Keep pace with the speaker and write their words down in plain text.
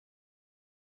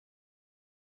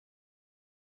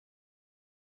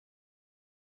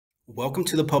Welcome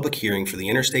to the public hearing for the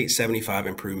Interstate 75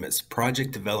 Improvements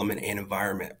Project Development and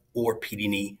Environment, or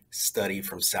PD&E, study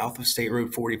from south of State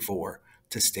Road 44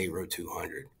 to State Road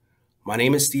 200. My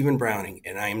name is Stephen Browning,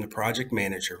 and I am the project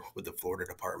manager with the Florida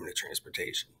Department of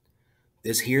Transportation.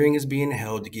 This hearing is being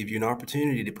held to give you an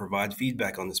opportunity to provide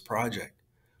feedback on this project.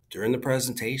 During the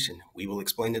presentation, we will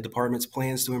explain the department's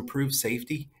plans to improve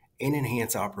safety and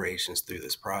enhance operations through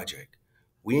this project.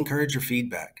 We encourage your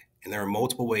feedback, and there are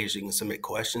multiple ways you can submit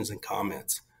questions and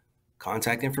comments.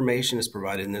 Contact information is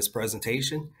provided in this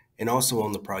presentation and also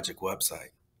on the project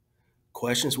website.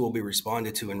 Questions will be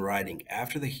responded to in writing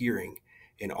after the hearing,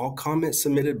 and all comments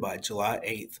submitted by July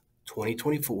 8th,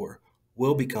 2024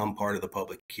 will become part of the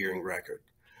public hearing record.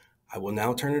 I will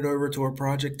now turn it over to our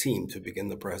project team to begin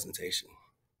the presentation.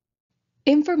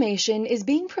 Information is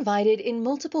being provided in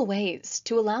multiple ways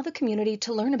to allow the community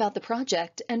to learn about the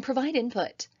project and provide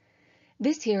input.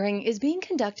 This hearing is being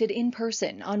conducted in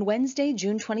person on Wednesday,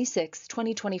 June 26,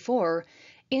 2024,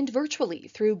 and virtually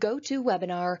through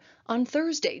GoToWebinar on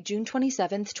Thursday, June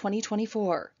 27,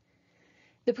 2024.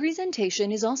 The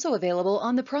presentation is also available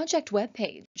on the project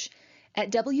webpage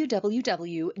at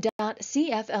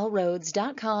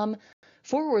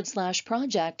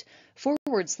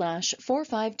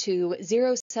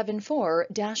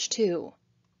www.cflroads.com/project/452074-2.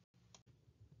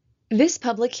 This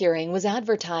public hearing was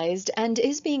advertised and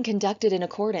is being conducted in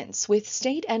accordance with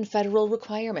state and federal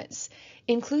requirements,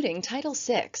 including Title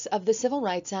VI of the Civil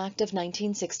Rights Act of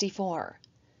 1964.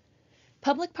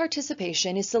 Public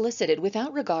participation is solicited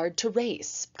without regard to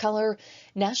race, color,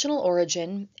 national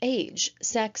origin, age,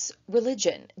 sex,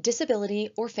 religion,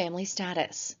 disability, or family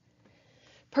status.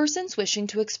 Persons wishing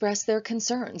to express their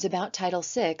concerns about Title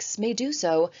VI may do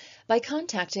so by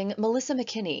contacting Melissa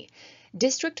McKinney,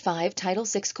 District 5 Title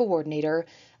VI Coordinator,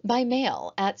 by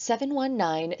mail at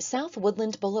 719 South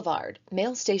Woodland Boulevard,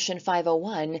 Mail Station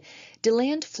 501,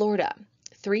 DeLand, Florida,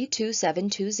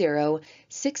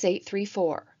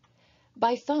 32720-6834.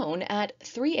 By phone at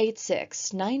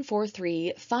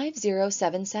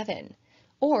 386-943-5077,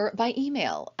 or by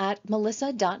email at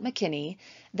melissa.mckinney,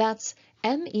 that's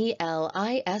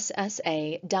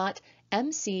melissa.mckinney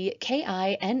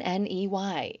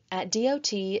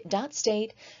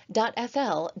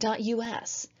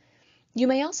 @dot.state.fl.us. You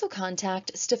may also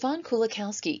contact Stefan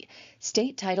Kulikowski,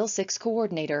 State Title VI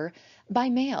Coordinator, by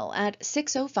mail at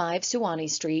 605 Suwannee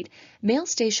Street, Mail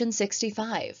Station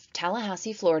 65,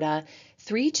 Tallahassee, Florida,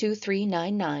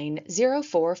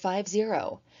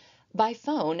 32399-0450, by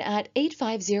phone at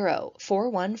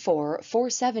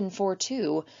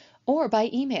 850-414-4742, or by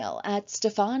email at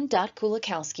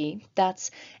stefan.kulikowski,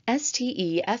 that's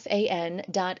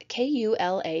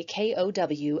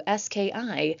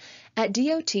stefan.kulakowski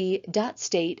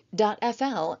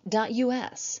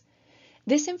 @dot.state.fl.us.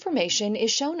 This information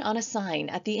is shown on a sign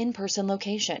at the in-person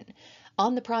location,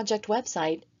 on the project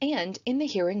website, and in the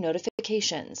hearing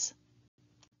notifications.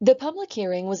 The public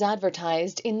hearing was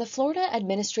advertised in the Florida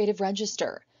Administrative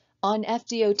Register, on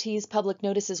FDOT's Public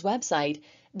Notices website,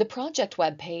 the project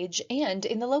webpage, and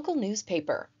in the local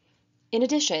newspaper. In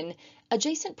addition,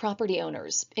 adjacent property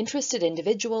owners, interested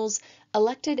individuals,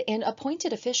 elected and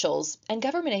appointed officials, and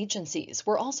government agencies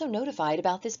were also notified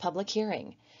about this public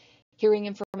hearing. Hearing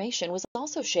information was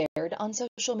also shared on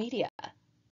social media.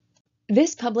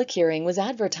 This public hearing was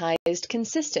advertised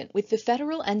consistent with the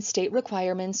federal and state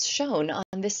requirements shown on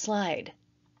this slide.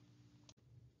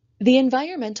 The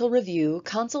environmental review,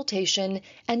 consultation,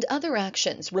 and other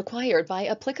actions required by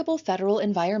applicable federal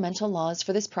environmental laws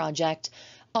for this project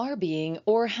are being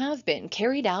or have been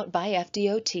carried out by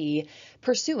FDOT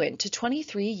pursuant to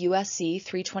 23 U.S.C.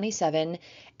 327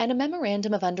 and a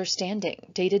Memorandum of Understanding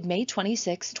dated May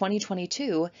 26,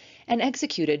 2022, and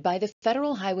executed by the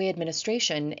Federal Highway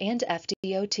Administration and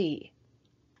FDOT.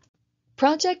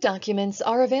 Project documents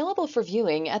are available for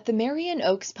viewing at the Marion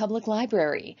Oaks Public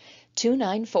Library,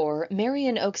 294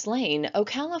 Marion Oaks Lane,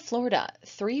 Ocala, Florida,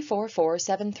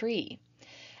 34473.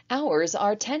 Hours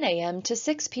are 10 a.m. to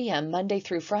 6 p.m. Monday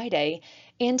through Friday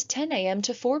and 10 a.m.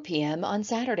 to 4 p.m. on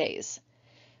Saturdays.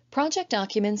 Project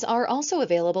documents are also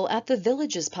available at the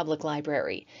Villages Public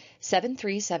Library,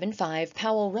 7375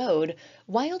 Powell Road,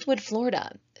 Wildwood,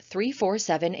 Florida,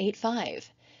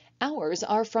 34785. Hours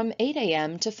are from 8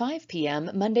 a.m. to 5 p.m.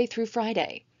 Monday through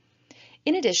Friday.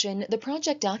 In addition, the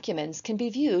project documents can be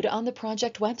viewed on the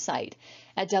project website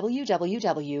at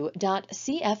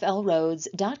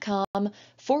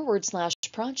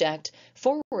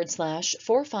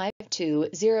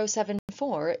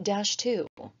www.cflroads.com/project/452074-2.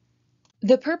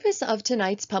 The purpose of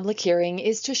tonight's public hearing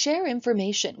is to share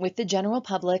information with the general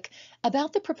public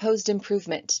about the proposed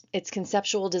improvement, its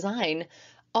conceptual design,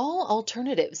 all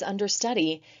alternatives under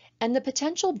study, and the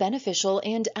potential beneficial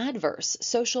and adverse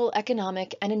social,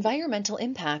 economic, and environmental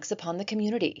impacts upon the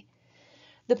community.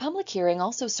 The public hearing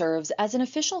also serves as an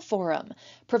official forum,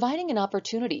 providing an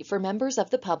opportunity for members of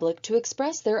the public to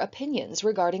express their opinions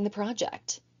regarding the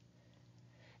project.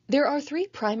 There are three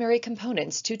primary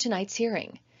components to tonight's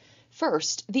hearing.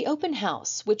 First, the open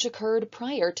house, which occurred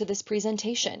prior to this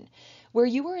presentation, where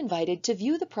you were invited to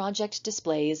view the project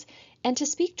displays and to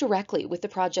speak directly with the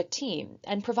project team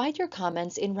and provide your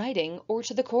comments in writing or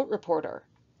to the court reporter.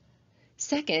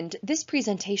 Second, this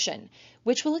presentation,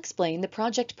 which will explain the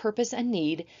project purpose and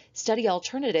need, study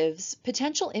alternatives,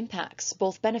 potential impacts,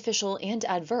 both beneficial and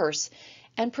adverse,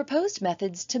 and proposed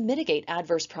methods to mitigate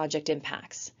adverse project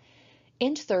impacts.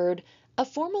 And third, a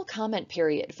formal comment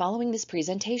period following this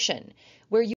presentation,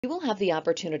 where you will have the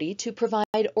opportunity to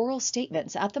provide oral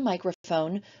statements at the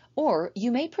microphone, or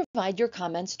you may provide your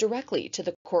comments directly to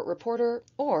the court reporter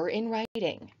or in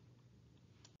writing.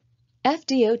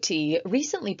 FDOT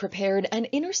recently prepared an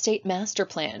interstate master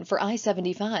plan for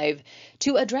I-75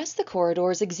 to address the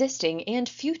corridor's existing and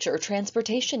future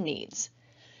transportation needs.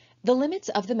 The limits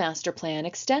of the master plan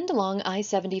extend along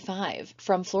I-75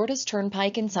 from Florida's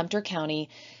Turnpike in Sumter County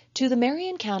to the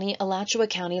Marion County-Alachua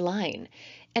County line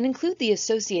and include the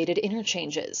associated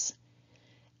interchanges.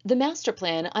 The master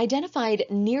plan identified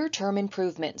near-term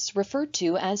improvements referred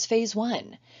to as Phase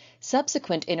 1,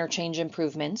 subsequent interchange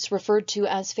improvements referred to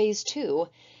as Phase 2,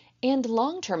 and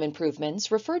long-term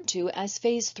improvements referred to as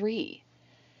Phase 3.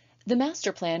 The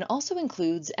master plan also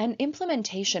includes an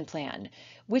implementation plan,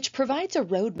 which provides a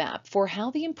roadmap for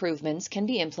how the improvements can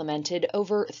be implemented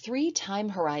over 3 time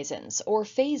horizons or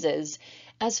phases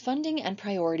as funding and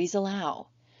priorities allow.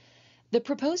 The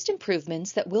proposed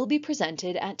improvements that will be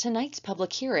presented at tonight's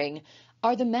public hearing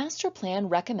are the master plan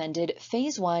recommended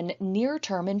Phase 1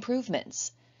 near-term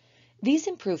improvements. These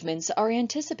improvements are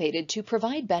anticipated to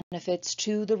provide benefits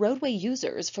to the roadway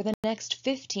users for the next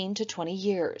 15 to 20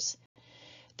 years.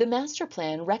 The master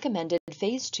plan recommended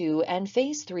Phase 2 and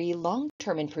Phase 3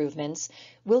 long-term improvements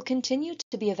will continue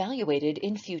to be evaluated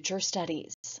in future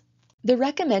studies. The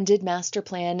recommended master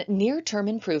plan near-term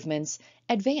improvements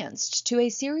advanced to a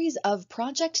series of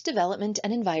Project Development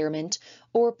and Environment,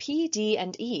 or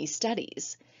PD&E,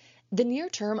 studies. The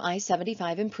near-term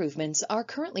I-75 improvements are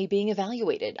currently being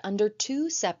evaluated under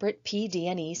 2 separate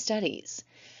PD&E studies.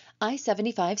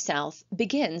 I-75 South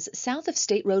begins south of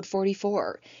State Road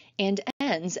 44 and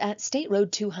ends at State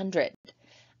Road 200.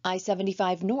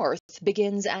 I-75 North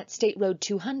begins at State Road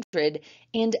 200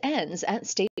 and ends at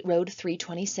State Road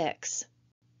 326.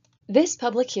 This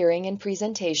public hearing and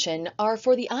presentation are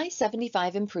for the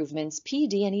I-75 Improvements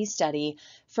PD&E study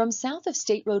from south of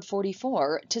State Road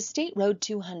 44 to State Road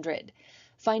 200.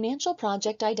 Financial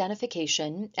Project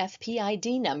Identification,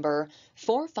 FPID number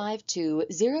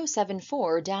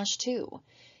 452074-2.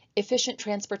 Efficient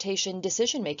Transportation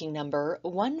Decision-Making number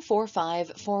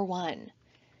 14541.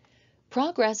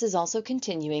 Progress is also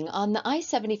continuing on the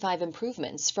I-75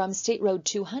 improvements from State Road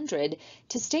 200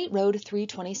 to State Road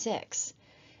 326.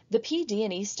 The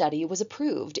PD&E study was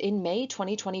approved in May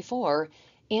 2024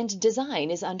 and design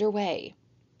is underway.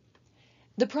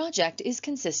 The project is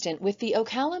consistent with the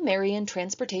Ocala-Marion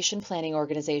Transportation Planning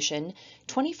Organization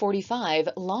 2045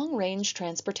 Long Range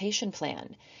Transportation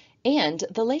Plan and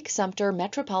the Lake Sumter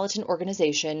Metropolitan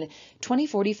Organization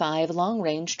 2045 Long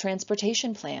Range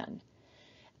Transportation Plan.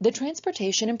 The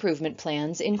transportation improvement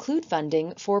plans include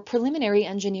funding for preliminary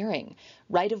engineering,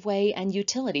 right-of-way, and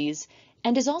utilities,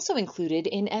 and is also included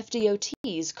in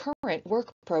FDOT's current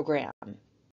work program.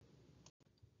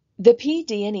 The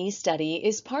PD&E study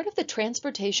is part of the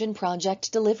transportation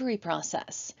project delivery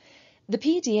process. The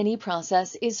PD&E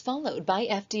process is followed by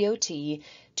FDOT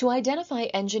to identify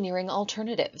engineering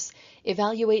alternatives,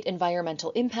 evaluate environmental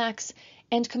impacts,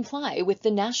 and comply with the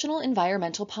National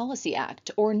Environmental Policy Act,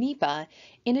 or NEPA,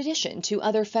 in addition to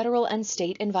other federal and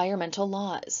state environmental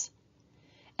laws.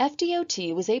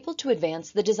 FDOT was able to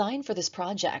advance the design for this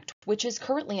project, which is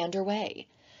currently underway.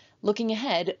 Looking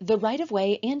ahead, the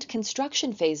right-of-way and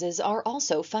construction phases are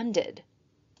also funded.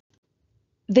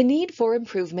 The need for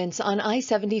improvements on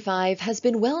I-75 has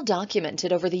been well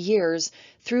documented over the years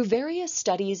through various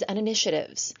studies and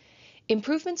initiatives.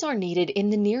 Improvements are needed in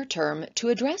the near term to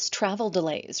address travel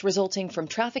delays resulting from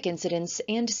traffic incidents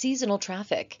and seasonal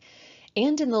traffic,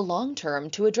 and in the long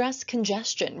term to address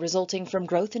congestion resulting from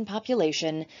growth in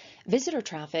population, visitor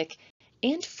traffic,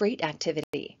 and freight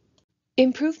activity.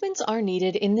 Improvements are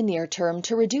needed in the near term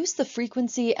to reduce the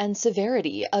frequency and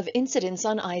severity of incidents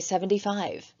on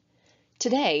I-75.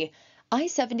 Today,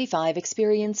 I-75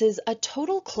 experiences a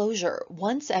total closure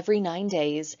once every 9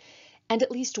 days, and at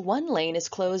least one lane is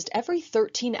closed every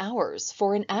 13 hours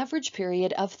for an average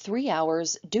period of 3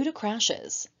 hours due to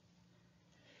crashes.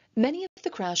 Many of the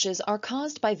crashes are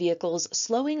caused by vehicles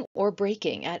slowing or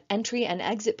braking at entry and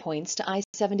exit points to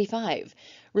I-75,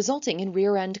 resulting in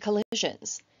rear-end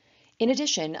collisions. In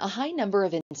addition, a high number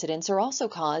of incidents are also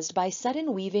caused by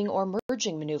sudden weaving or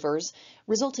merging maneuvers,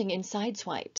 resulting in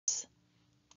sideswipes.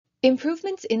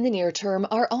 Improvements in the near term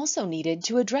are also needed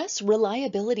to address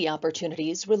reliability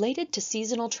opportunities related to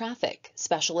seasonal traffic,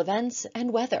 special events,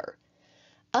 and weather.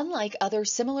 Unlike other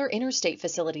similar interstate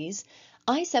facilities,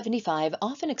 I-75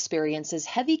 often experiences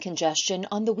heavy congestion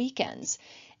on the weekends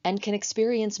and can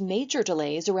experience major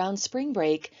delays around spring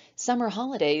break, summer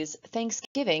holidays,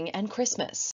 Thanksgiving, and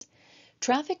Christmas.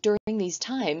 Traffic during these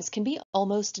times can be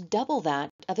almost double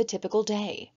that of a typical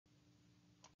day.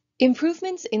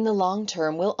 Improvements in the long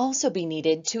term will also be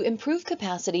needed to improve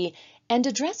capacity and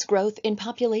address growth in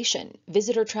population,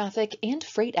 visitor traffic, and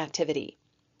freight activity.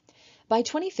 By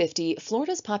 2050,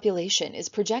 Florida's population is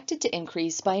projected to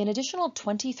increase by an additional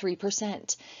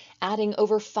 23%, adding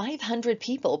over 500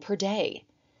 people per day.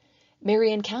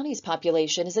 Marion County's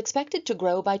population is expected to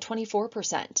grow by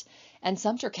 24%, and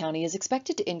Sumter County is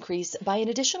expected to increase by an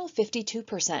additional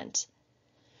 52%.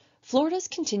 Florida's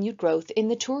continued growth in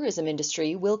the tourism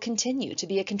industry will continue to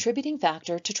be a contributing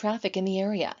factor to traffic in the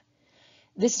area.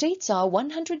 The state saw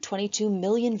 122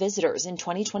 million visitors in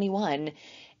 2021,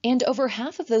 and over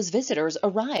half of those visitors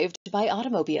arrived by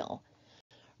automobile.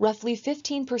 Roughly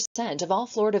 15% of all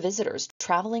Florida visitors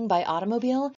traveling by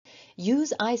automobile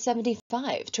use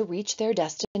I-75 to reach their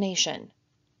destination.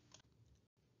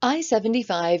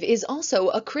 I-75 is also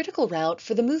a critical route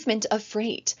for the movement of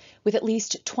freight, with at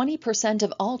least 20%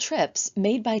 of all trips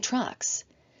made by trucks.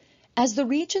 As the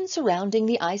region surrounding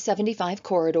the I-75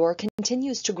 corridor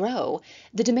continues to grow,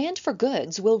 the demand for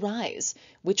goods will rise,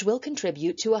 which will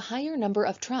contribute to a higher number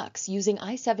of trucks using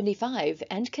I-75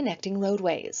 and connecting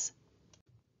roadways.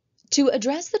 To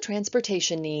address the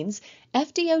transportation needs,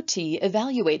 FDOT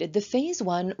evaluated the Phase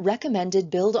 1 recommended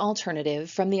build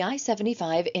alternative from the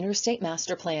I-75 Interstate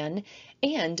Master Plan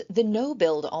and the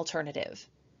no-build alternative.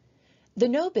 The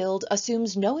no-build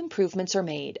assumes no improvements are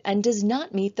made and does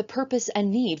not meet the purpose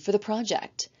and need for the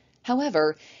project.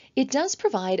 However, it does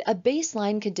provide a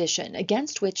baseline condition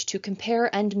against which to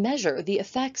compare and measure the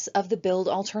effects of the build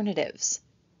alternatives.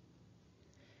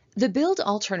 The build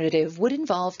alternative would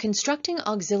involve constructing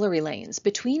auxiliary lanes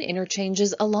between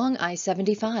interchanges along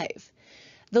I-75.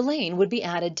 The lane would be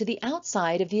added to the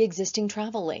outside of the existing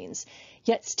travel lanes,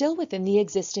 yet still within the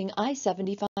existing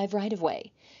I-75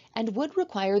 right-of-way, and would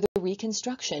require the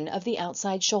reconstruction of the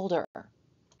outside shoulder.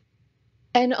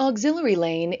 An auxiliary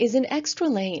lane is an extra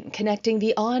lane connecting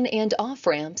the on and off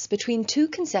ramps between two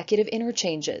consecutive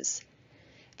interchanges.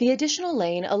 The additional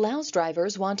lane allows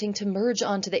drivers wanting to merge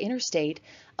onto the interstate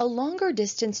a longer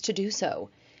distance to do so,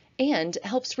 and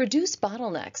helps reduce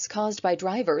bottlenecks caused by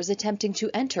drivers attempting to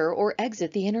enter or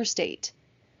exit the interstate.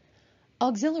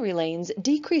 Auxiliary lanes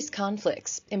decrease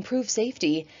conflicts, improve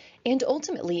safety, and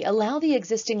ultimately allow the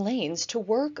existing lanes to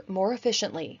work more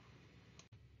efficiently.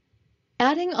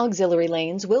 Adding auxiliary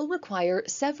lanes will require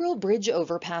several bridge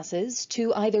overpasses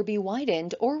to either be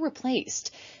widened or replaced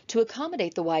to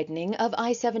accommodate the widening of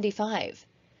I-75.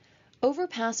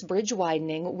 Overpass bridge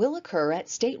widening will occur at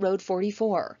State Road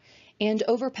 44, and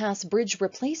overpass bridge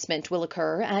replacement will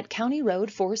occur at County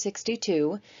Road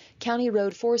 462, County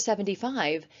Road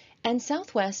 475, and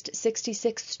Southwest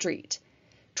 66th Street.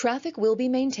 Traffic will be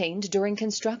maintained during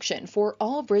construction for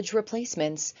all bridge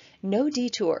replacements, no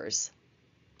detours.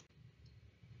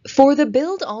 For the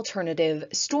build alternative,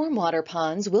 stormwater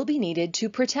ponds will be needed to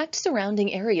protect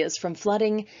surrounding areas from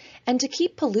flooding and to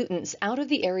keep pollutants out of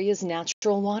the area's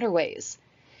natural waterways.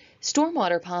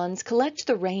 Stormwater ponds collect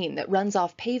the rain that runs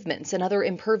off pavements and other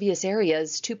impervious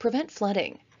areas to prevent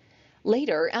flooding.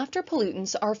 Later, after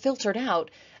pollutants are filtered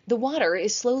out, the water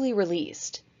is slowly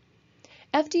released.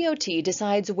 FDOT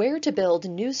decides where to build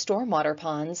new stormwater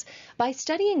ponds by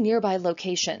studying nearby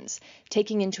locations,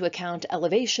 taking into account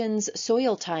elevations,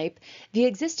 soil type, the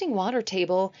existing water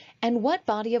table, and what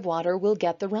body of water will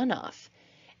get the runoff.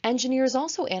 Engineers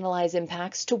also analyze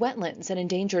impacts to wetlands and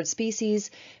endangered species,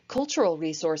 cultural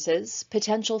resources,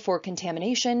 potential for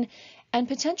contamination, and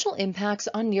potential impacts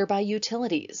on nearby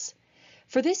utilities.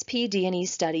 For this PD&E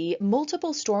study,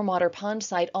 multiple stormwater pond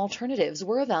site alternatives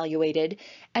were evaluated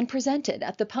and presented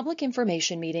at the public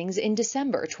information meetings in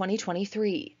December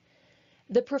 2023.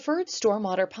 The preferred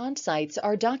stormwater pond sites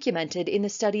are documented in the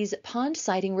study's pond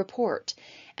siting report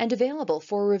and available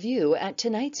for review at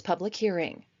tonight's public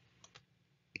hearing.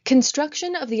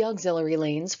 Construction of the auxiliary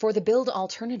lanes for the build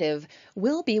alternative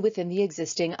will be within the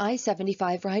existing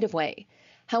I-75 right-of-way.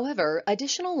 However,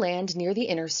 additional land near the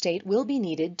interstate will be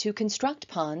needed to construct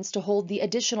ponds to hold the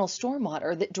additional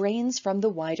stormwater that drains from the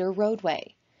wider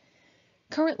roadway.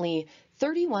 Currently,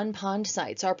 31 pond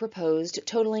sites are proposed,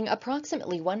 totaling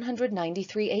approximately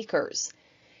 193 acres.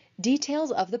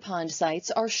 Details of the pond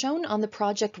sites are shown on the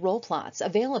project roll plots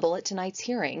available at tonight's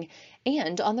hearing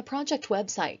and on the project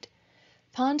website.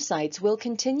 Pond sites will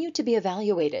continue to be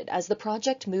evaluated as the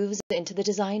project moves into the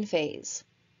design phase.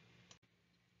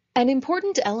 An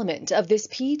important element of this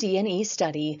PD&E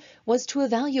study was to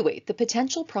evaluate the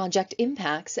potential project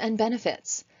impacts and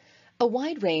benefits. A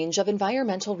wide range of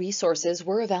environmental resources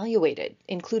were evaluated,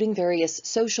 including various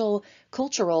social,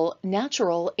 cultural,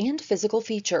 natural, and physical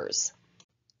features.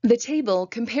 The table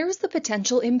compares the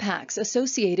potential impacts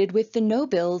associated with the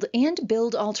no-build and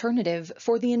build alternative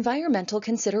for the environmental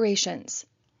considerations.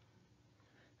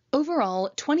 Overall,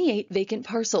 28 vacant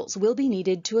parcels will be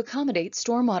needed to accommodate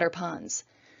stormwater ponds.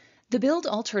 The build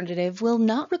alternative will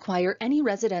not require any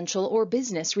residential or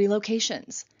business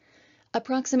relocations.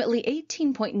 Approximately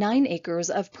 18.9 acres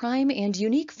of prime and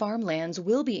unique farmlands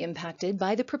will be impacted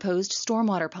by the proposed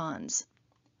stormwater ponds.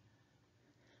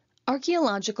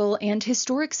 Archaeological and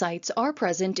historic sites are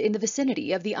present in the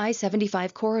vicinity of the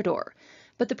I-75 corridor,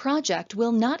 but the project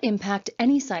will not impact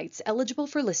any sites eligible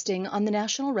for listing on the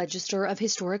National Register of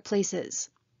Historic Places.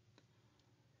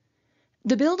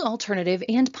 The build alternative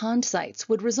and pond sites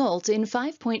would result in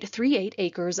 5.38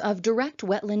 acres of direct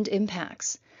wetland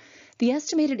impacts. The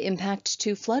estimated impact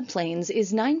to floodplains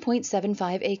is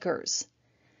 9.75 acres.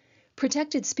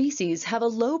 Protected species have a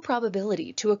low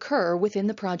probability to occur within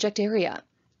the project area.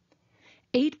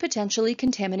 8 potentially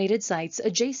contaminated sites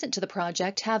adjacent to the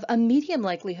project have a medium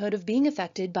likelihood of being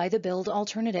affected by the build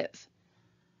alternative.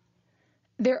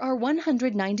 There are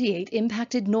 198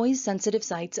 impacted noise-sensitive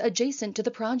sites adjacent to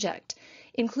the project,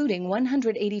 including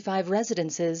 185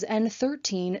 residences and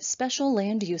 13 special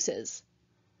land uses.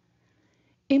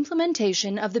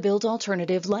 Implementation of the build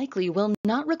alternative likely will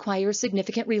not require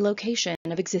significant relocation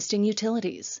of existing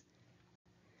utilities.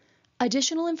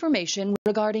 Additional information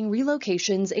regarding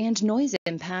relocations and noise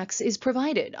impacts is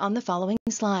provided on the following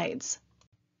slides.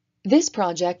 This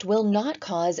project will not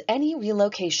cause any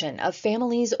relocation of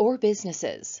families or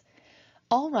businesses.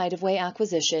 All right-of-way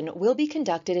acquisition will be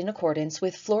conducted in accordance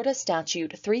with Florida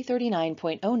Statute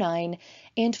 339.09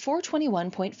 and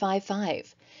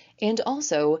 421.55, and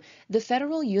also the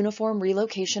Federal Uniform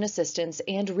Relocation Assistance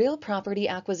and Real Property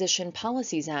Acquisition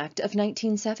Policies Act of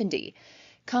 1970,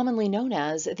 commonly known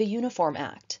as the Uniform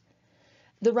Act.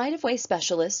 The right-of-way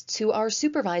specialists who are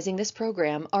supervising this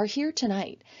program are here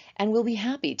tonight and will be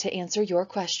happy to answer your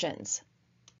questions.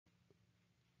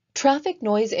 Traffic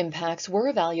noise impacts were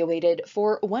evaluated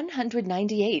for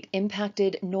 198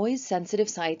 impacted noise-sensitive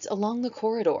sites along the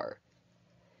corridor.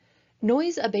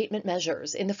 Noise abatement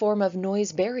measures in the form of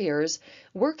noise barriers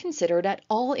were considered at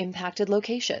all impacted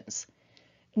locations.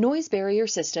 Noise barrier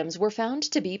systems were found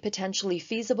to be potentially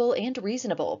feasible and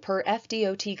reasonable per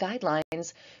FDOT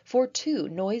guidelines for 2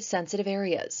 noise-sensitive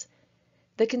areas.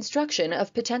 The construction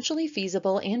of potentially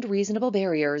feasible and reasonable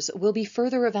barriers will be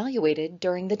further evaluated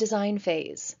during the design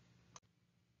phase.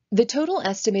 The total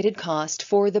estimated cost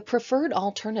for the preferred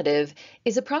alternative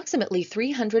is approximately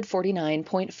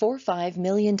 $349.45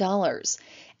 million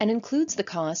and includes the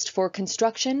cost for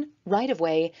construction,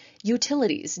 right-of-way,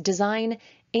 utilities, design,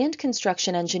 and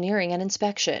construction engineering and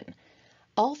inspection.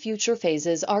 All future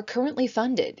phases are currently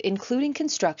funded, including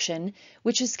construction,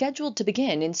 which is scheduled to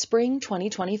begin in spring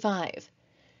 2025.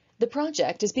 The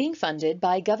project is being funded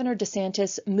by Governor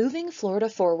DeSantis' Moving Florida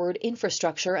Forward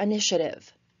Infrastructure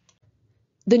Initiative.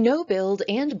 The no-build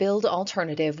and build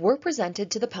alternative were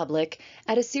presented to the public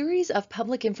at a series of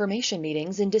public information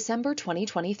meetings in December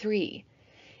 2023.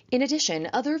 In addition,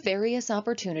 other various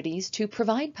opportunities to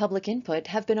provide public input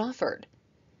have been offered.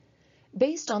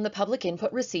 Based on the public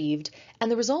input received and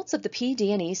the results of the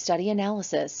PD&E study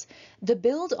analysis, the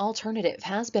build alternative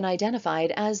has been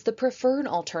identified as the preferred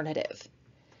alternative.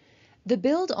 The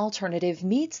build alternative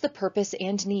meets the purpose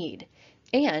and need,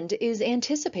 and is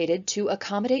anticipated to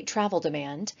accommodate travel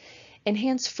demand,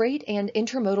 enhance freight and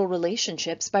intermodal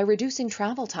relationships by reducing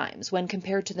travel times when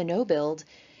compared to the no-build,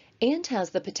 and has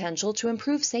the potential to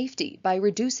improve safety by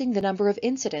reducing the number of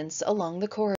incidents along the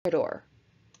corridor.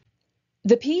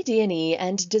 The PD&E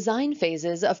and design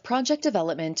phases of project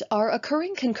development are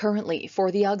occurring concurrently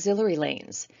for the auxiliary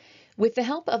lanes. With the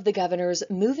help of the Governor's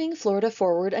Moving Florida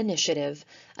Forward initiative,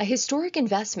 a historic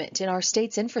investment in our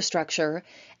state's infrastructure,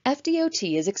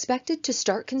 FDOT is expected to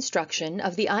start construction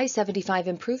of the I-75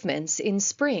 improvements in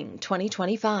spring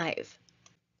 2025.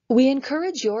 We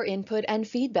encourage your input and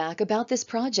feedback about this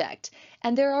project,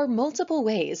 and there are multiple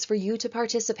ways for you to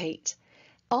participate.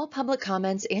 All public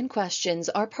comments and questions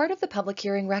are part of the public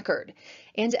hearing record,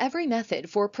 and every method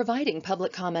for providing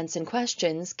public comments and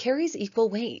questions carries equal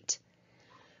weight.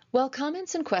 While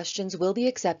comments and questions will be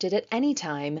accepted at any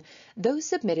time, those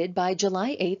submitted by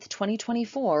July 8,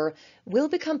 2024 will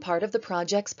become part of the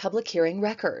project's public hearing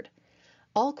record.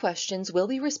 All questions will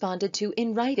be responded to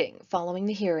in writing following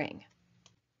the hearing.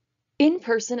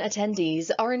 In-person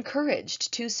attendees are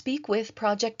encouraged to speak with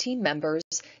project team members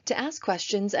to ask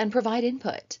questions and provide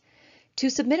input. To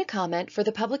submit a comment for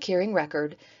the public hearing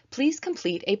record, please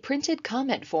complete a printed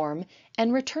comment form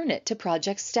and return it to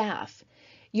project staff.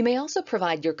 You may also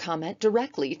provide your comment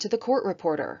directly to the court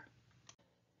reporter.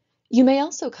 You may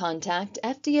also contact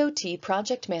FDOT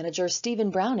Project Manager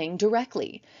Stephen Browning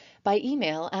directly by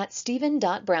email at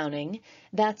stephen.browning,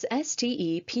 that's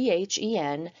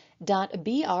STEPHEN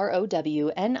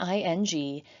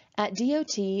 .BROWNING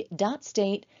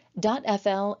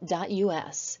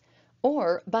 @dot.state.fl.us,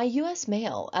 or by U.S.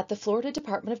 mail at the Florida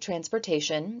Department of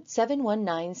Transportation,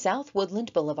 719 South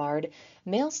Woodland Boulevard,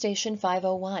 Mail Station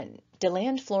 501,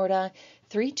 DeLand, Florida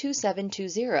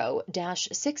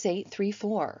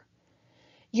 32720-6834.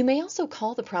 You may also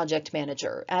call the project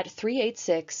manager at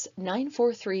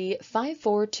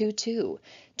 386-943-5422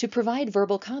 to provide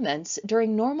verbal comments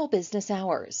during normal business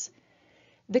hours.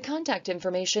 The contact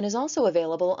information is also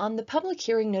available on the public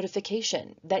hearing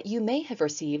notification that you may have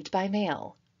received by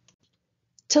mail.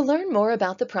 To learn more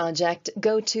about the project,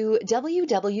 go to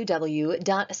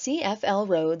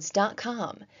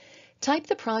www.cflroads.com. Type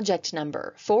the project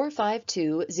number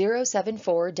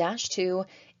 452074-2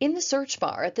 in the search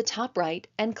bar at the top right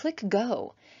and click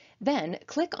Go. Then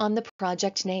click on the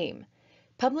project name.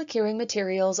 Public hearing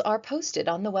materials are posted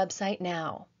on the website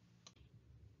now.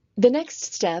 The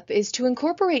next step is to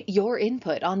incorporate your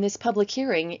input on this public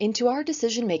hearing into our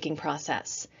decision-making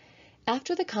process.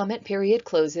 After the comment period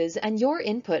closes and your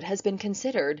input has been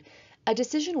considered, a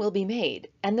decision will be made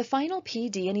and the final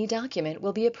PD&E document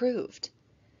will be approved.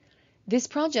 This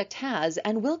project has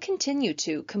and will continue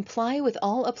to comply with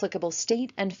all applicable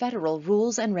state and federal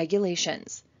rules and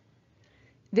regulations.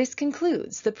 This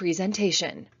concludes the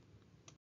presentation.